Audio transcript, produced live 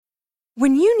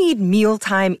When you need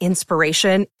mealtime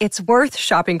inspiration, it's worth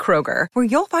shopping Kroger, where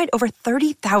you'll find over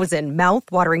 30,000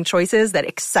 mouth-watering choices that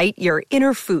excite your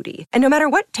inner foodie. And no matter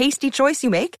what tasty choice you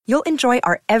make, you'll enjoy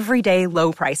our everyday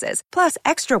low prices, plus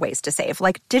extra ways to save,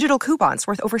 like digital coupons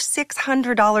worth over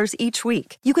 $600 each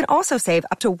week. You can also save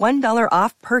up to $1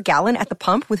 off per gallon at the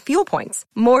pump with fuel points.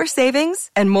 More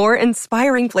savings and more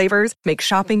inspiring flavors make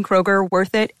shopping Kroger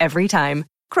worth it every time.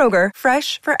 Kroger,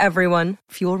 fresh for everyone.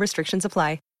 Fuel restrictions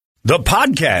apply. The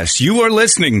podcast you are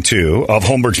listening to of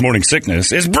Holmberg's Morning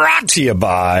Sickness is brought to you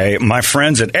by my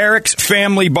friends at Eric's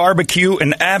Family Barbecue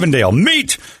in Avondale.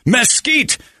 Meet,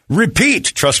 mesquite, repeat.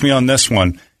 Trust me on this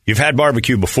one. You've had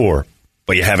barbecue before,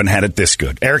 but you haven't had it this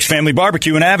good. Eric's Family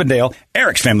Barbecue in Avondale,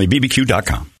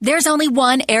 ericsfamilybbq.com. There's only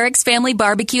one Eric's Family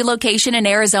Barbecue location in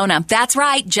Arizona. That's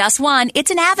right, just one.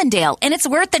 It's in Avondale, and it's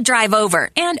worth the drive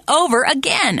over and over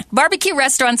again. Barbecue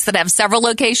restaurants that have several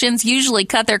locations usually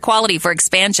cut their quality for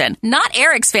expansion. Not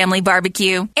Eric's Family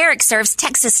Barbecue. Eric serves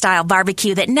Texas-style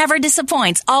barbecue that never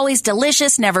disappoints, always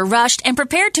delicious, never rushed, and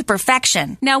prepared to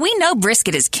perfection. Now, we know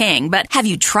brisket is king, but have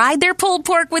you tried their pulled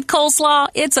pork with coleslaw?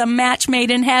 It's a match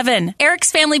made in heaven.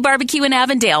 Eric's Family Barbecue in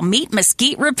Avondale. Meet,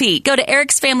 mesquite, repeat. Go to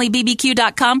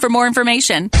ericsfamilybbq.com for more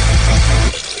information.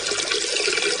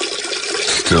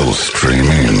 Still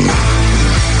streaming.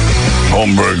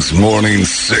 Holmberg's Morning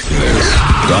Sickness.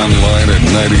 Online at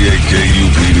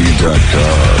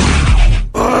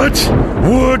 98kupd.com. What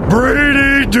would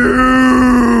Brady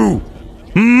do?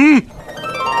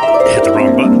 Hit the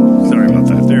wrong button. Sorry about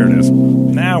that. There it is.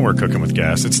 Now we're cooking with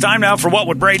gas. It's time now for What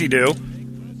Would Brady Do?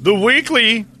 The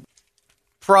weekly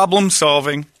problem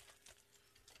solving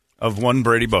of one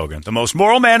Brady Bogan. The most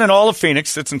moral man in all of Phoenix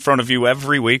sits in front of you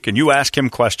every week, and you ask him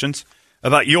questions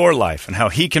about your life and how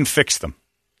he can fix them.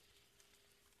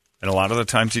 And a lot of the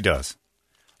times he does.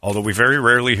 Although we very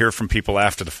rarely hear from people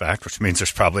after the fact, which means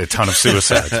there's probably a ton of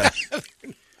suicides.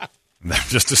 I'm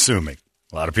just assuming.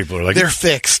 A lot of people are like, they're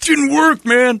fixed. Didn't work,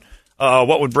 man.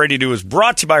 What Would Brady Do is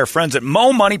brought to you by our friends at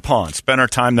Mo Money Pawn. Spent our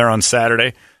time there on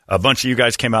Saturday. A bunch of you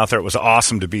guys came out there. It was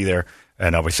awesome to be there.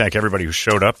 And we thank everybody who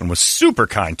showed up and was super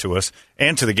kind to us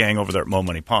and to the gang over there at Mo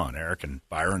Money Pawn, Eric and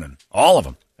Byron and all of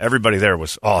them. Everybody there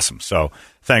was awesome. So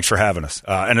thanks for having us.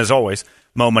 And as always,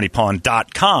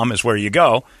 MoMoneyPawn.com is where you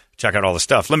go. Check out all the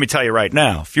stuff. Let me tell you right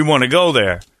now, if you want to go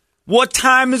there, what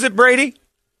time is it, Brady?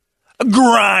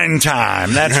 Grind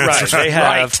time. That's right. They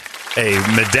have a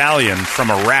medallion from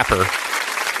a rapper,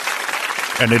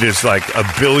 and it is like 1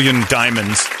 billion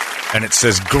diamonds, and it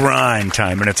says grind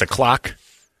time, and it's a clock.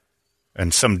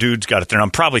 And some dude's got it there.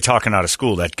 I'm probably talking out of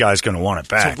school. That guy's going to want it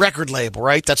back. It's a record label,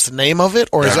 right? That's the name of it?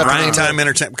 Or is that the name Time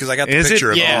Entertainment? Because I got the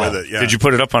picture of it with it. Yeah. Did you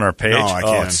put it up on our page? No, I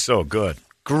can't. Oh, it's so good.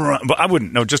 But I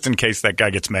wouldn't know, just in case that guy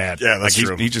gets mad. Yeah, that's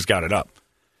true. He just got it up.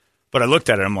 But I looked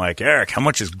at it. I'm like, Eric, how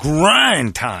much is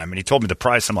grind time? And he told me the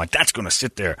price. I'm like, that's going to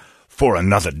sit there for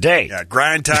another day. Yeah,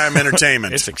 Grind Time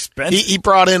Entertainment. It's expensive. He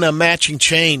brought in a matching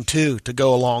chain, too, to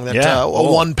go along. That a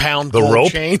 1 pound gold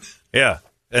rope chain. Yeah.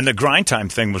 And the grind time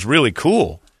thing was really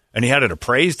cool. And he had it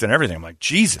appraised and everything. I'm like,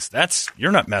 Jesus,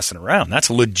 you're not messing around. That's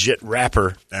a legit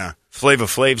rapper, Flava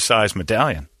Flav size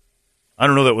medallion. I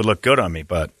don't know that would look good on me,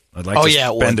 but I'd like to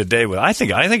spend a day with it. I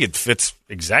think it fits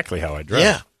exactly how I dress.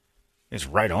 Yeah. It's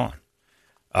right on.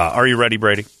 Are you ready,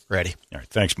 Brady? Ready. All right.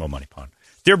 Thanks, Mo Money Pawn.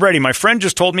 Dear Brady, my friend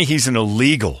just told me he's an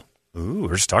illegal. Ooh,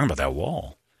 we're just talking about that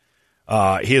wall.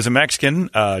 He is a Mexican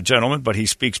gentleman, but he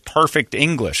speaks perfect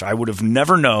English. I would have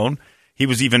never known he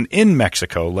was even in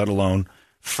Mexico, let alone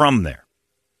from there.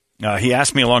 He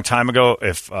asked me a long time ago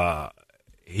if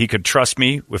he could trust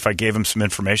me if I gave him some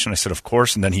information. I said, of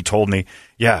course. And then he told me,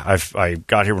 I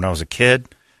got here when I was a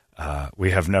kid.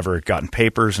 We have never gotten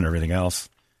papers and everything else.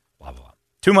 Blah, blah, blah.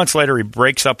 2 months later, he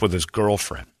breaks up with his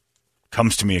girlfriend,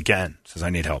 comes to me again, says, I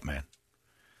need help, man,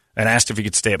 and asked if he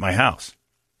could stay at my house.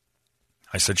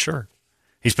 I said, sure.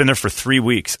 He's been there for 3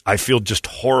 weeks. I feel just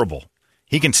horrible.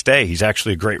 He can stay. He's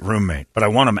actually a great roommate, but I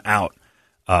want him out.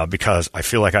 Because I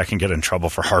feel like I can get in trouble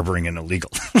for harboring an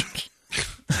illegal.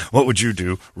 What would you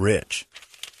do, Rich?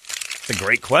 It's a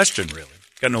great question, really.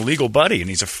 Got an illegal buddy, and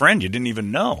he's a friend you didn't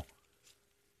even know.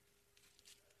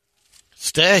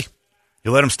 Stay.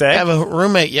 You let him stay? Have a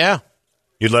roommate, yeah.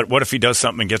 What if he does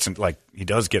something and gets in, like he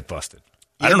does get busted?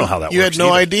 I don't know how that works. You had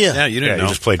no idea. Yeah, you didn't know. You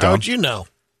just play dumb. How would you know?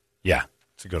 Yeah,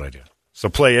 it's a good idea. So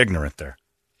play ignorant there.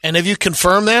 And have you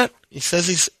confirmed that? He says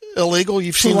he's illegal.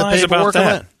 You've seen the lies paperwork about on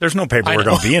that? that? There's no paperwork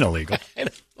on being illegal.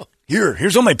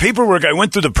 Here's all my paperwork. I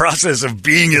went through the process of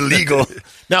being illegal.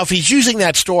 Now, if he's using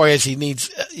that story as he needs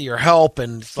your help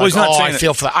and it's like, he's not saying I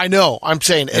feel for that. I know. I'm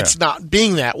saying it's not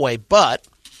being that way, but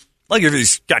Like if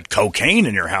he's got cocaine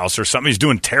in your house or something, he's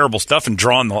doing terrible stuff and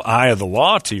drawing the eye of the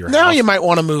law to your house. Now you might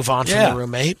want to move on from the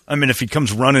roommate. I mean, if he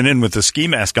comes running in with the ski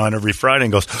mask on every Friday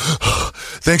and goes,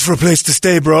 thanks for a place to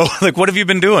stay, bro. Like, what have you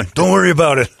been doing? Don't worry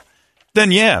about it.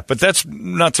 Then, yeah, but that's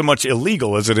not so much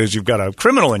illegal as it is you've got a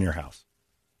criminal in your house.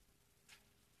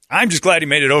 I'm just glad he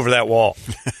made it over that wall.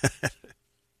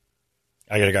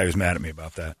 I got a guy who's mad at me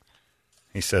about that.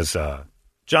 He says,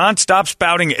 John, stop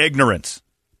spouting ignorance.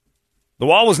 The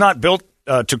wall was not built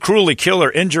to cruelly kill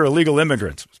or injure illegal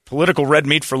immigrants. It was political red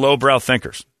meat for lowbrow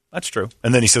thinkers. That's true.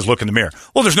 And then he says, look in the mirror.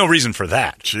 Well, there's no reason for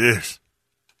that. Jeez.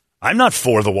 I'm not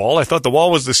for the wall. I thought the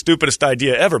wall was the stupidest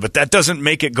idea ever, but that doesn't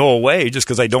make it go away just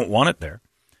because I don't want it there.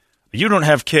 You don't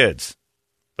have kids,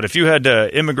 but if you had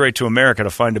to immigrate to America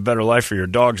to find a better life for your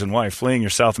dogs and wife, fleeing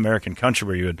your South American country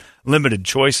where you had limited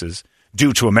choices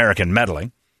due to American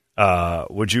meddling,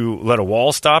 would you let a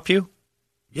wall stop you?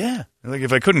 Yeah. Like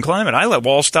if I couldn't climb it, I let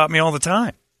walls stop me all the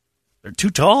time. They're too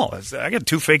tall. I got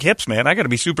 2 fake hips, man. I got to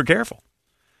be super careful.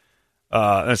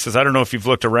 And it says, I don't know if you've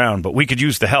looked around, but we could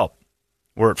use the help.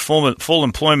 We're at full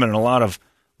employment and a lot of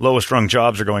lowest-rung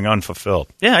jobs are going unfulfilled.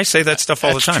 Yeah, I say that stuff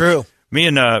all the time. That's true. Me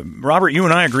and Robert, you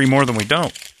and I agree more than we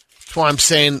don't. That's why I'm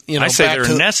saying, I say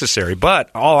they're necessary, but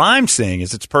all I'm saying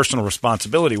is it's personal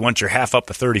responsibility. Once you're half up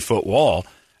a 30-foot wall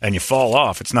and you fall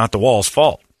off, it's not the wall's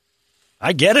fault.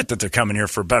 I get it that they're coming here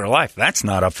for a better life. That's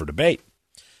not up for debate.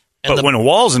 But when a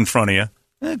wall's in front of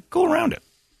you, go around it,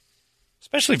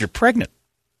 especially if you're pregnant.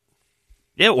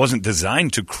 Yeah, it wasn't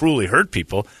designed to cruelly hurt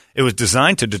people. It was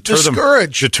designed to deter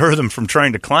them from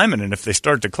trying to climb it. And if they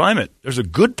start to climb it, there's a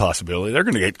good possibility they're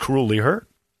going to get cruelly hurt.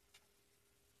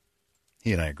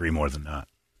 He and I agree more than not.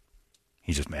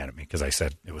 He's just mad at me because I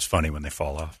said it was funny when they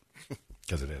fall off.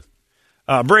 Because it is.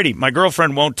 Brady, my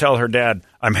girlfriend won't tell her dad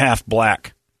I'm half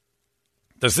black.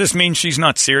 Does this mean she's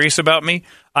not serious about me?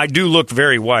 I do look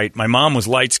very white. My mom was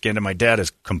light-skinned and my dad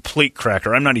is complete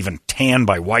cracker. I'm not even tan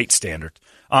by white standards.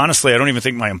 Honestly, I don't even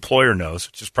think my employer knows,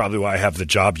 which is probably why I have the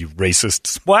job, you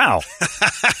racists. Wow.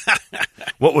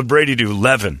 What would Brady do?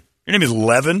 Levin. Your name is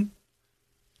Levin?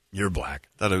 You're black.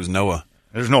 Thought it was Noah.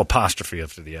 There's no apostrophe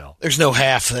after the L. There's no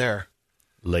half there.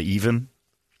 Levin?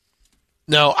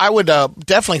 No, I would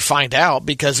definitely find out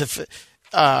because if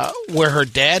where her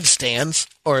dad stands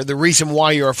or the reason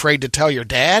why you're afraid to tell your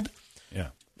dad,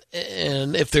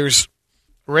 and if there's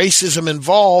racism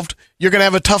involved, you're going to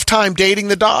have a tough time dating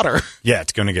the daughter. Yeah,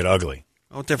 it's going to get ugly.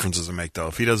 What difference does it make, though?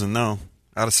 If he doesn't know,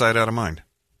 out of sight, out of mind.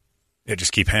 Yeah,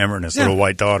 just keep hammering his little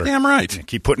white daughter. Damn right. Yeah,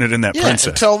 keep putting it in that princess.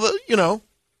 Until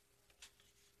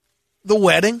the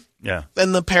wedding. Yeah.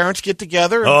 And the parents get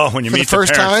together. When you meet the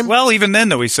first time. Well, even then,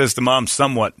 though, he says the mom's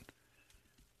somewhat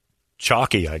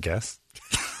chalky, I guess.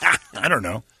 I don't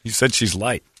know. He said she's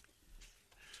light.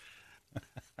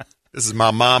 This is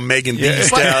my mom, Megan Thee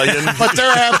Stallion. But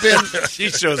there have been... She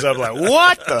shows up like,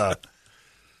 what the?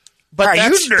 But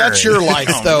that's your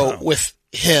life, with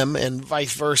him and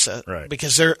vice versa. Right.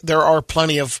 Because there are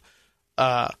plenty of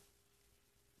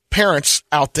parents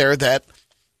out there that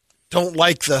don't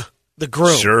like the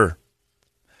groom. Sure.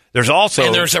 There's also...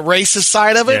 And there's a racist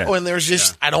side of it, and there's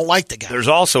just, I don't like the guy. There's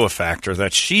also a factor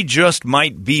that she just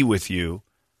might be with you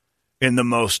in the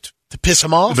most... To piss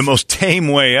him off? The most tame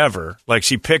way ever. Like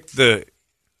she picked the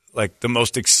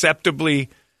most acceptably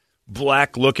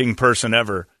black-looking person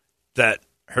ever that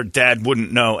her dad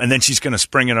wouldn't know, and then she's going to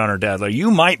spring it on her dad. Like, you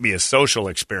might be a social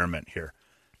experiment here.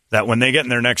 That when they get in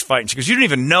their next fight, and she goes, you don't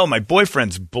even know my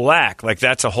boyfriend's black. Like,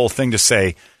 that's a whole thing to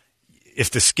say. If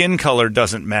the skin color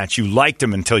doesn't match, you liked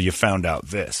him until you found out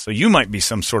this. So you might be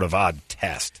some sort of odd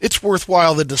test. It's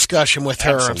worthwhile the discussion with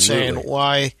her of saying,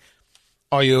 why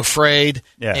are you afraid?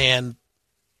 Yeah. And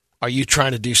are you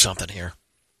trying to do something here?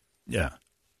 Yeah.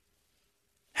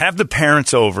 Have the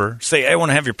parents over. Say, I want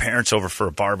to have your parents over for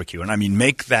a barbecue. And I mean,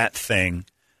 make that thing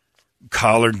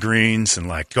collard greens and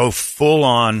go full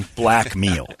on black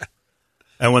meal.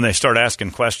 And when they start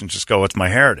asking questions, just go, it's my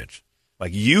heritage.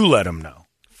 Like, you let them know.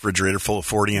 Refrigerator full of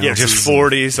 40 ounces. Yeah, just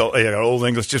 40s, old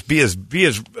English. Just be as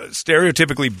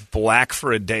stereotypically black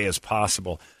for a day as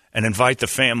possible and invite the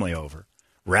family over.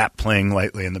 Rap playing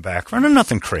lightly in the background, and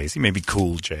nothing crazy, maybe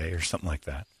Cool J or something like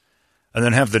that. And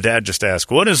then have the dad just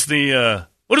ask, what is the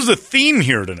theme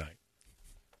here tonight?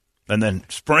 And then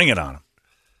spring it on him.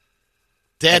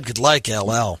 Dad could like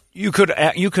LL. You could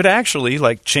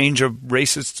actually change a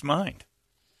racist's mind.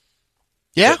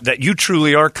 Yeah. That you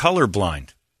truly are colorblind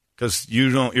because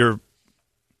you're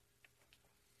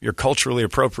culturally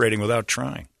appropriating without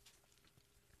trying.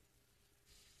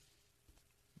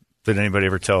 Did anybody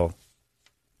ever tell...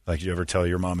 Did you ever tell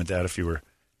your mom and dad if you were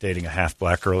dating a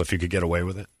half-black girl if you could get away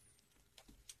with it?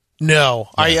 No,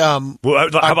 Yeah. Well,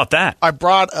 how about that?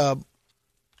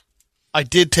 I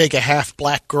did take a half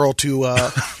black girl to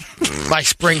my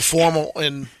spring formal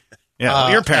in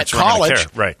your parents at weren't gonna college, care.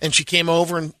 Right? And she came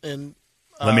over and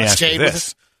Let me ask stayed you with this: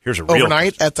 us here's a real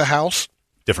overnight question. at the house.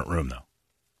 Different room though.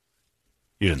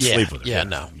 You didn't Yeah, sleep with her. yeah, did you?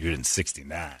 no. You didn't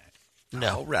 69.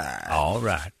 No, All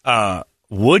right.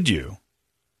 Would you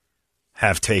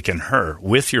have taken her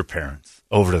with your parents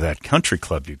over to that country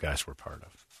club you guys were part of?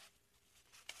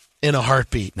 in a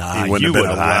heartbeat. He wouldn't have been would've-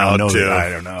 allowed to. I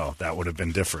don't know. That would have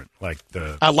been different. Like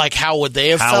Like how would they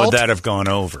have how felt? would that have gone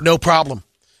over? No problem.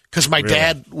 Because my Really?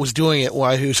 dad was doing it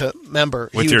while he was a member.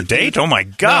 With He your would- date? Oh my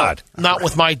God! No, not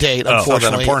with my date, Oh,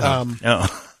 unfortunately. that on Pornhub.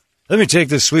 Oh. Let me take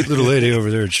this sweet little lady over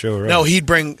there and show her. No, out. he'd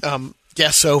bring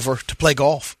guests over to play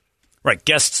golf, Right,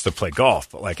 guests to play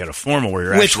golf, but like at a formal where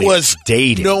you're which actually was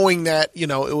dating. knowing that it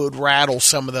would rattle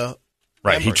some of the.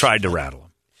 Right, he members. tried to rattle him.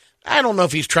 I don't know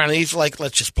if he's trying to. He's like,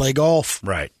 let's just play golf.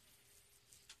 Right.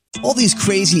 All these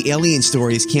crazy alien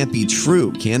stories can't be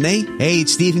true, can they? Hey,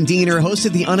 it's Stephen Diener, host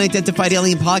of the Unidentified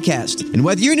Alien Podcast. And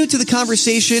whether you're new to the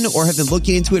conversation or have been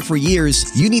looking into it for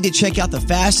years, you need to check out the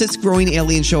fastest growing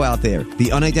alien show out there,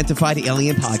 the Unidentified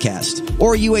Alien Podcast,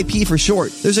 or UAP for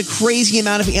short. There's a crazy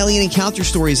amount of alien encounter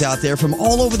stories out there from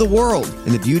all over the world.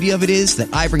 And the beauty of it is that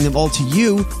I bring them all to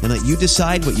you and let you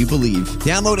decide what you believe.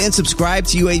 Download and subscribe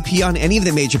to UAP on any of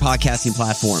the major podcasting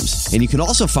platforms. And you can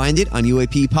also find it on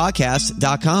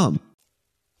UAPpodcast.com.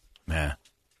 Yeah.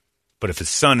 But if his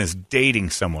son is dating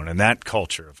someone in that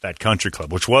culture of that country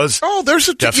club, which was There's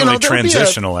a definitely there'll be a-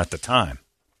 transitional at the time,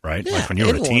 right? Yeah, like when you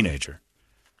were a anyone. teenager.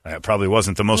 It probably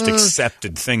wasn't the most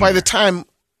accepted thing. By the there. time It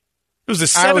was the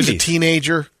 70s. I was a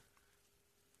teenager,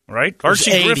 right? was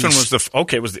Archie 80s.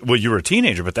 Griffin was well, you were a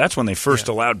teenager, but that's when they first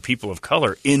allowed people of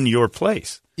color in your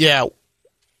place. yeah,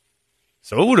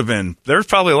 So it would have been, there's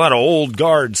probably a lot of old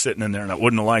guards sitting in there that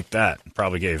wouldn't have liked that.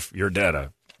 Probably gave your dad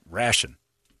a ration.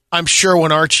 I'm sure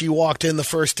when Archie walked in the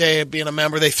first day of being a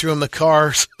member, they threw him the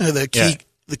cars, the Yeah.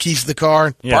 keys to the car,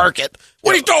 and Yeah. park it.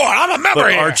 What are you doing? I'm a member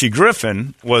But here. Archie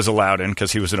Griffin was allowed in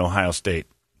because he was an Ohio State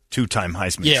two-time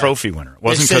Heisman Yeah. Trophy winner. It They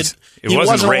wasn't said because it he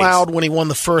wasn't race. allowed when he won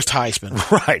the first Heisman.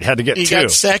 Right, had to get He two.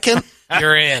 got second.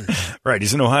 You're in. Right,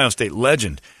 he's an Ohio State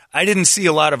legend. I didn't see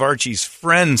a lot of Archie's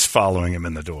friends following him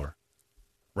in the door.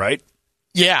 Right?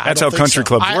 Yeah, That's I how don't think country so.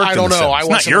 clubs I worked. don't in the know. 70s. I It's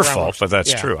not wasn't your around. fault, but that's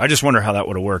Yeah. true. I just wonder how that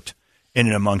would have worked in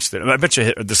and amongst it. I bet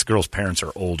you this girl's parents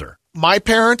are older. My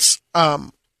parents, but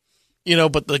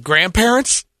the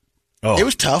grandparents, Oh, it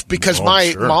was tough because oh,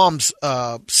 my sure. mom's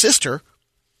sister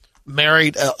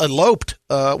married, eloped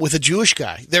with a Jewish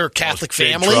guy. They're a Catholic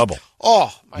big family. trouble.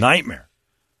 Oh, Nightmare.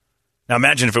 Now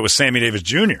imagine if it was Sammy Davis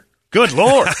Jr. Good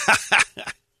Lord.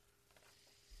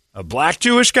 A black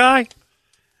Jewish guy?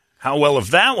 How well if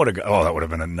that would have gone? Oh, that would have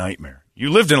been a nightmare. You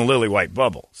lived in a lily white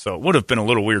bubble, so it would have been a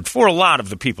little weird for a lot of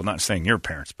the people, not saying your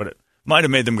parents, but it might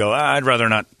have made them go, I'd rather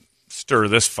not stir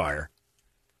this fire.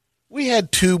 we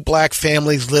had two black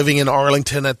families living in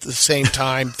Arlington at the same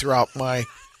time throughout my.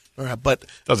 But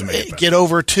Doesn't make it better. get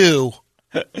over two,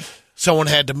 someone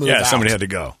had to move Yeah, out. somebody had to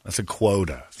go. That's a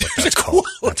quota. That's what that's called.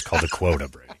 That's called a quota,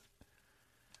 Brady.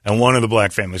 And one of the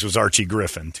black families was Archie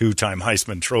Griffin, two-time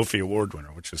Heisman Trophy Award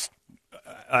winner, which is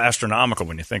astronomical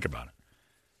when you think about it.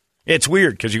 It's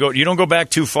weird because you don't go back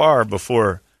too far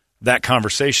before that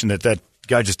conversation that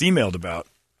guy just emailed about.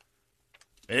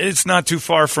 It's not too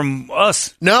far from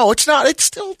us. No, it's not. It's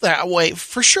still that way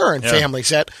for sure in Yeah. families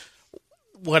that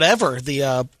whatever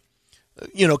the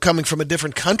coming from a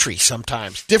different country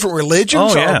sometimes. Different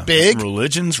religions are big.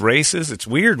 Religions, races. It's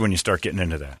weird when you start getting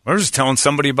into that. I was just telling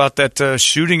somebody about that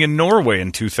shooting in Norway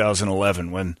in 2011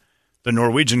 when the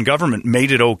Norwegian government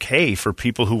made it okay for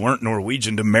people who weren't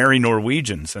Norwegian to marry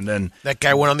Norwegians. And then That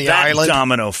guy went on the that island.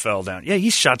 domino fell down. Yeah, he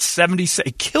shot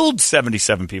he killed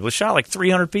 77 people. He shot like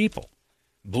 300 people.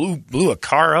 Blew a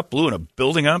car up, blew in a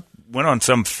building up, went on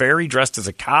some ferry dressed as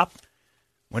a cop,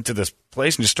 went to this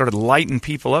place and just started lighting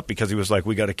people up because he was like,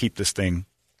 we got to keep this thing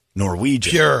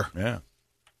Norwegian. Pure. Yeah.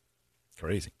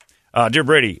 Crazy. Dear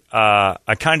Brady,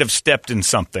 I kind of stepped in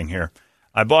something here.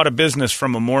 I bought a business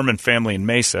from a Mormon family in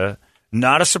Mesa.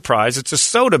 Not a surprise. It's a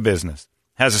soda business.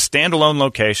 Has a standalone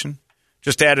location.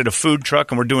 Just added a food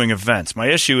truck and we're doing events. My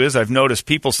issue is I've noticed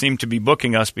people seem to be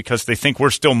booking us because they think we're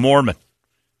still Mormon.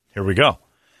 Here we go.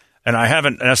 And I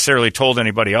haven't necessarily told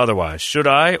anybody otherwise. Should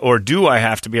I or do I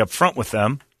have to be upfront with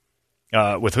them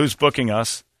with who's booking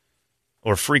us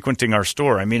or frequenting our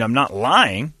store? I mean, I'm not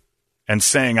lying and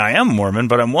saying I am Mormon,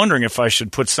 but I'm wondering if I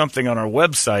should put something on our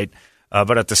website,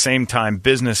 but at the same time,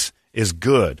 business is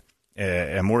good.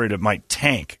 I'm worried it might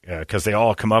tank because they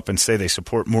all come up and say they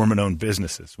support Mormon-owned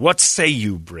businesses. What say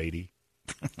you, Brady?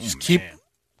 Just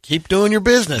Keep doing your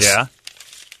business. Yeah.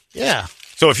 Yeah.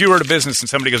 So if you were at a business and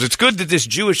somebody goes, it's good that this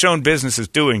Jewish-owned business is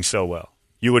doing so well,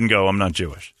 you wouldn't go, I'm not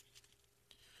Jewish.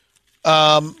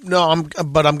 No,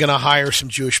 but I'm going to hire some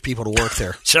Jewish people to work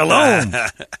there. Shalom.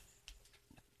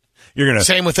 You're going to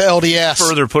same with the LDS.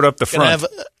 Further put up the front. Have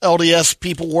LDS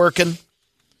people working.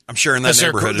 I'm sure in that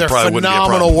neighborhood they're it probably wouldn't be a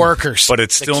phenomenal problem. workers. But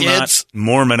it's still not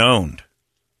Mormon-owned.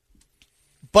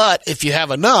 But if you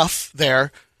have enough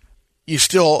there,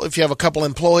 if you have a couple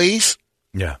employees,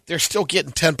 yeah, they're still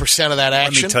getting 10% of that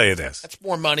action. Let me tell you this. That's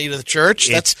more money to the church.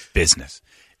 It's business.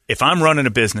 If I'm running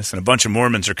a business and a bunch of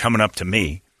Mormons are coming up to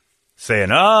me saying,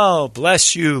 oh,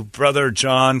 bless you, Brother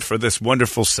John, for this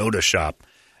wonderful soda shop,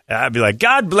 I'd be like,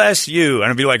 God bless you.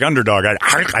 And I'd be like underdog.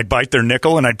 I'd bite their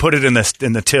nickel and I'd put it in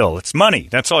the till. It's money.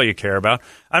 That's all you care about.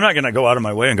 I'm not going to go out of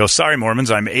my way and go, sorry,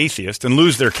 Mormons, I'm atheist, and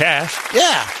lose their cash.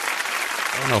 Yeah.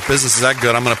 I don't know if business is that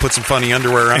good. I'm going to put some funny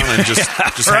underwear on and just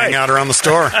hang out around the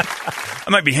store. I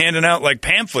might be handing out like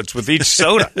pamphlets with each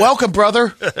soda. Welcome,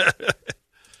 brother.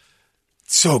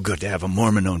 So good to have a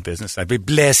Mormon-owned business. I'd be,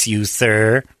 bless you,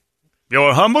 sir. You're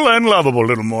a humble and lovable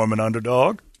little Mormon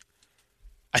underdog.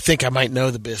 I think I might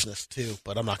know the business, too,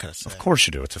 but I'm not going to say. Of course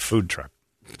you do. It's a food truck.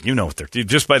 You know what they're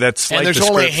just by that slight and there's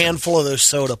description. only a handful of those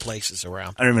soda places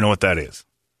around. I don't even know what that is.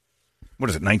 What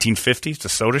is it, 1950s? It's a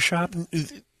soda shop?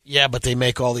 Yeah, but they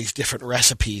make all these different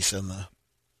recipes in the.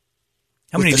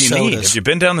 How many do you need? Have you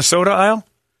been down the soda aisle?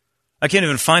 I can't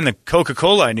even find the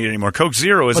Coca-Cola I need anymore. Coke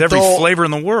Zero is every flavor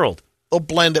in the world. They'll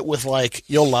blend it with, like,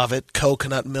 you'll love it,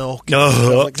 coconut milk.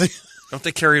 Don't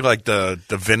they carry, like, the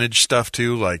vintage stuff,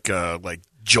 too? Like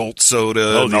Jolt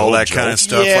soda and all that Jolt kind of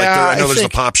stuff? Yeah, I know there's a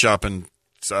pop shop in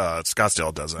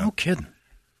Scottsdale does that. No kidding.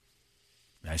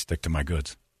 I stick to my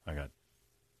goods. I got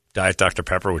Diet Dr.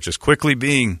 Pepper, which is quickly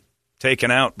being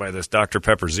taken out by this Dr.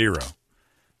 Pepper Zero.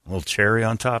 A little cherry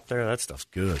on top there. That stuff's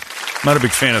good. I'm not a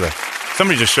big fan of the...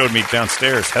 Somebody just showed me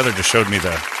downstairs. Heather just showed me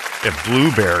the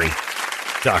blueberry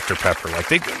Dr. Pepper.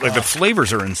 The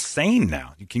flavors are insane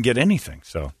now. You can get anything.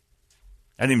 So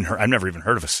I've never even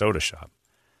heard of a soda shop.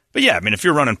 But yeah, I mean, if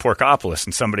you're running Porkopolis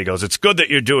and somebody goes, it's good that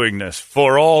you're doing this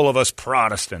for all of us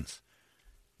Protestants,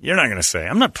 you're not going to say,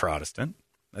 I'm not Protestant.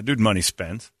 That dude money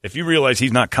spends. If you realize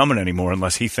he's not coming anymore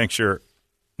unless he thinks you're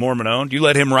Mormon-owned, you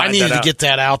let him ride that out. I needed to get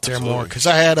that out there more because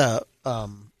I had a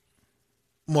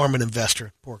Mormon investor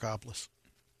at Porkopolis.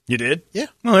 You did? Yeah.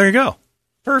 Well, there you go.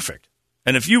 Perfect.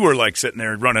 And if you were like sitting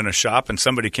there running a shop and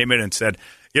somebody came in and said,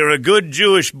 you're a good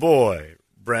Jewish boy,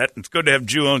 Brett, it's good to have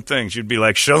Jew-owned things, you'd be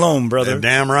like, shalom, brother.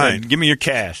 Damn right. Give me your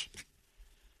cash.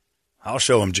 I'll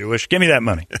show him Jewish. Give me that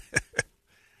money.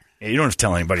 Yeah, you don't have to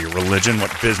tell anybody your religion,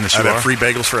 what business you are. I'd have free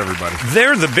bagels for everybody.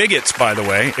 They're the bigots, by the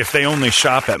way, if they only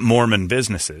shop at Mormon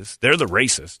businesses. They're the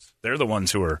racists. They're the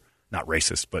ones who are not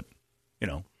racist, but,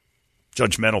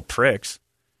 judgmental pricks.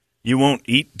 You won't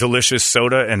eat delicious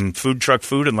soda and food truck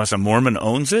food unless a Mormon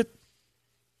owns it?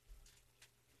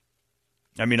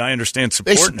 I mean, I understand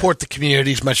supporting They support the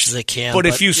community as much as they can. But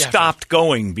if you stopped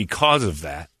going because of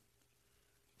that,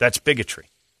 that's bigotry.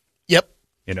 Yep.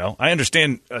 I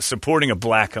understand supporting a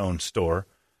black-owned store,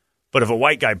 but if a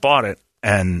white guy bought it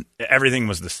and everything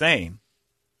was the same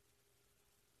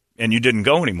and you didn't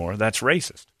go anymore, that's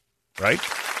racist, right?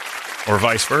 Or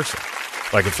vice versa.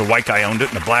 Like if the white guy owned it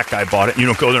and the black guy bought it and you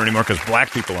don't go there anymore because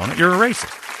black people own it, you're a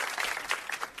racist.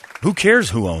 Who cares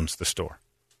who owns the store?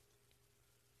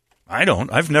 I don't.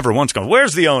 I've never once gone,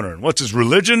 where's the owner? And what's his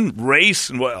religion, race?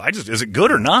 And is it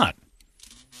good or not?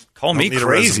 Call me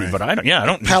crazy, but I don't. Yeah, I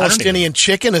don't. Palestinian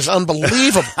chicken is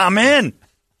unbelievable. I'm in.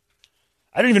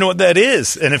 I don't even know what that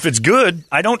is, and if it's good,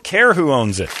 I don't care who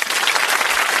owns it.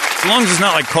 As long as it's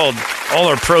not like called all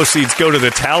our proceeds go to the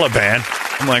Taliban.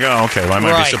 I'm like, oh, okay, well, I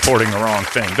might be supporting the wrong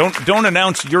thing. Don't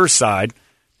announce your side.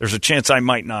 There's a chance I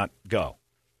might not go.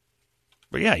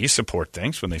 But yeah, you support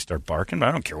things when they start barking. But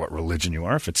I don't care what religion you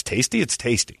are. If it's tasty, it's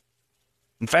tasty.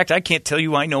 In fact, I can't tell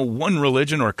you I know one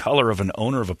religion or color of an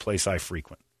owner of a place I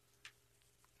frequent.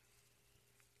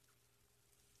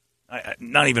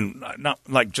 Not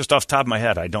like just off the top of my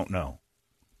head, I don't know.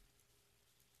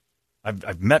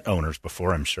 I've met owners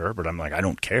before, I'm sure, but I'm like, I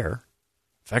don't care.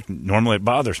 In fact, normally it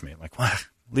bothers me. I'm like, well,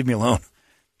 leave me alone.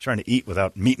 I'm trying to eat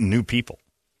without meeting new people.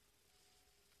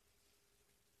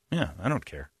 Yeah, I don't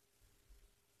care.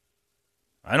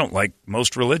 I don't like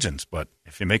most religions, but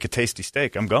if you make a tasty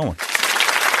steak, I'm going.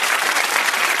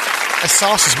 That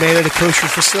sauce is made at a kosher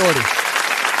facility.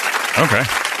 Okay.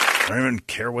 I don't even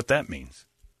care what that means.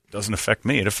 It doesn't affect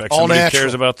me. It affects all somebody natural. who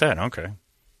cares about that. Okay.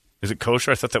 Is it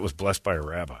kosher? I thought that was blessed by a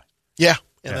rabbi. Yeah,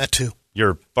 that too.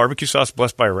 Your barbecue sauce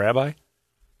blessed by a rabbi?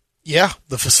 Yeah,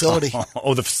 the facility.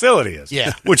 Oh, the facility is.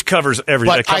 Yeah. Which covers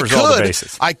everything. That covers all the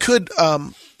bases. I could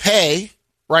pay,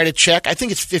 write a check. I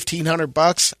think it's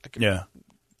 $1,500. Yeah.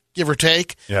 Give or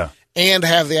take. Yeah. And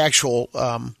have the actual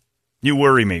you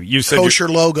worry me. You said kosher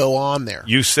logo on there.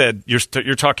 You said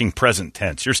you're talking present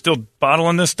tense. You're still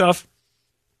bottling this stuff?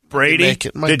 Brady,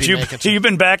 you've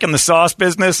been back in the sauce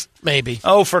business? Maybe.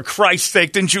 Oh, for Christ's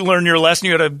sake, didn't you learn your lesson?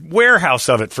 You had a warehouse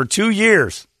of it for 2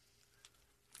 years.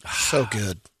 So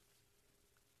good.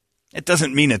 It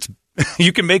doesn't mean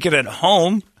you can make it at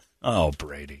home. Oh,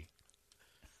 Brady.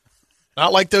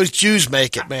 Not like those Jews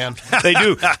make it, man. They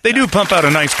do. They do pump out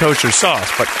a nice kosher sauce,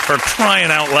 but for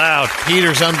crying out loud.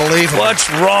 Peter's unbelievable. What's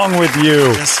wrong with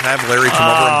you? Just have Larry come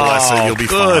over and bless it. You'll be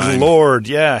fine. Good Lord.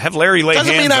 Yeah. Have Larry lay hands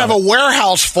on it. Doesn't mean I have a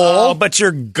warehouse full. Oh, but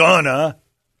you're gonna.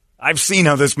 I've seen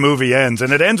how this movie ends,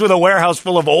 and it ends with a warehouse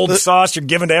full of old sauce you're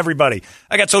giving to everybody.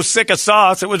 I got so sick of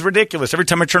sauce, it was ridiculous. Every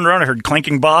time I turned around, I heard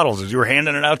clanking bottles as you were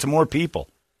handing it out to more people.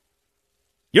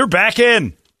 You're back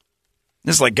in.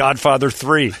 This is like Godfather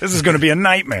 3. This is going to be a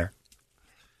nightmare.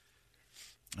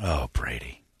 Oh,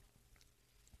 Brady.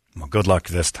 Well, good luck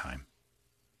this time.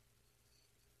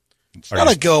 It's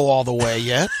not a go all the way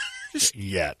yet.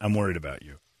 Yet. I'm worried about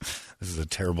you. This is a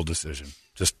terrible decision.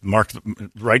 Just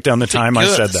write down the time I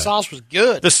said that. The sauce was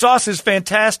good. The sauce is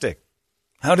fantastic.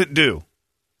 How'd it do?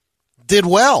 Did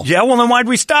well. Yeah, well, then why'd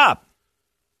we stop?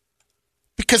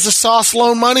 Because the sauce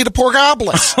loaned money to poor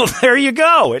goblins. Well, there you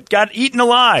go. It got eaten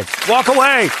alive. Walk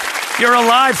away. You're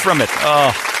alive from it.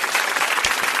 Oh.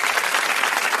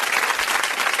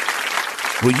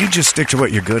 Will you just stick to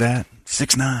what you're good at?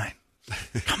 6'9".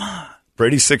 Come on.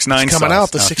 Brady's 6'9" it's coming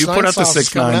out. The 6'9" you put out the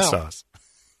 6'9" sauce.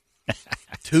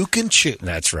 Two can chew.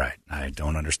 That's right. I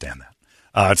don't understand that.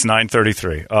 It's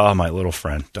 9:33. Oh, my little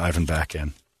friend diving back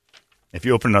in. If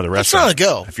you open another restaurant, it's not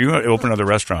a go. If you open another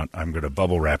restaurant, I'm going to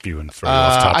bubble wrap you and throw you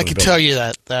off top of the building. I can tell you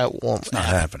that won't. It's not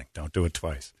happening. Don't do it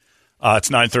twice. It's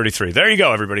 9:33. There you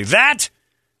go, everybody. That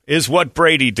is what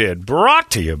Brady did. Brought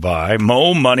to you by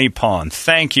Mo Money Pawn.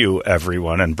 Thank you,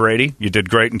 everyone. And Brady, you did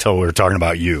great until we were talking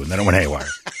about you, and then it went haywire.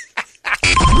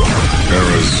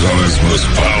 Arizona's most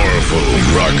powerful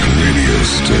rock radio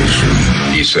station.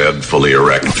 He said, fully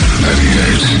erect. 98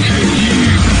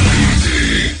 KUPD.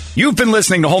 You've been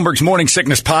listening to Holmberg's Morning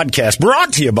Sickness Podcast,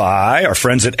 brought to you by our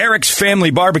friends at Eric's Family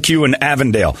Barbecue in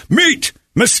Avondale. Meet,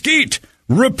 mesquite,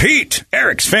 repeat.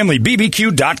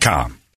 Eric'sFamilyBBQ.com.